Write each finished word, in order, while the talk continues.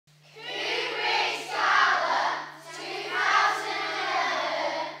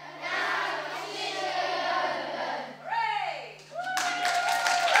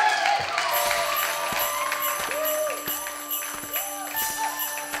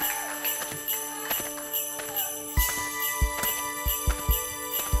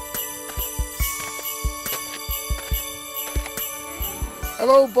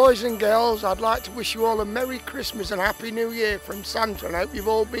Hello boys and girls, I'd like to wish you all a Merry Christmas and Happy New Year from Santa, and I hope you've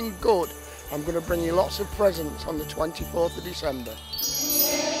all been good. I'm going to bring you lots of presents on the 24th of December.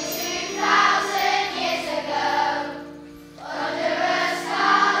 2,000 years ago, under a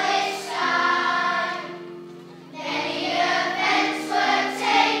starlit sky, many events were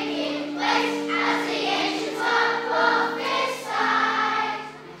taking place as the ancient one prophesied,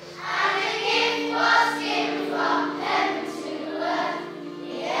 and a gift was given from heaven to earth,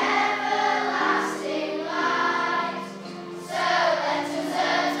 the everlasting light. So let us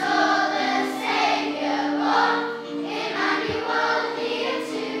adore the Saviour born, Emmanuel here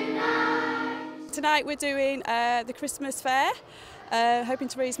tonight. Tonight we're doing the Christmas fair, hoping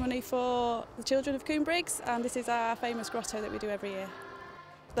to raise money for the children of Coomb Briggs, and this is our famous grotto that we do every year.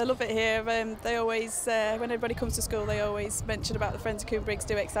 They love it here. They always, when everybody comes to school, they always mention about the Friends of Coomb Briggs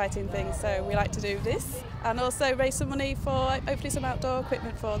do exciting things, so we like to do this and also raise some money for hopefully some outdoor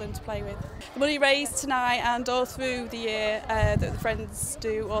equipment for them to play with. The money raised tonight and all through the year that the Friends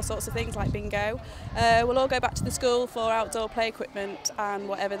do all sorts of things like bingo. We'll all go back to the school for outdoor play equipment and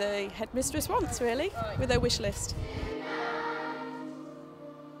whatever the headmistress wants, really, with their wish list.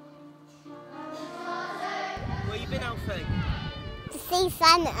 Where you been, Alfie? To see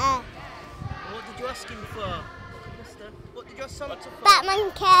Santa. What did you ask him for? Mister, what did you ask Santa for?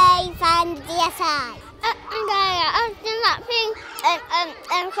 Batman cave and the DSI. And I asked him that thing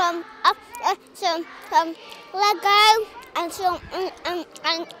and some Lego and some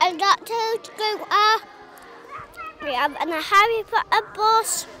and Grotto to go and a Harry Potter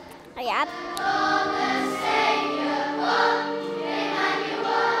bus. For the Saviour born,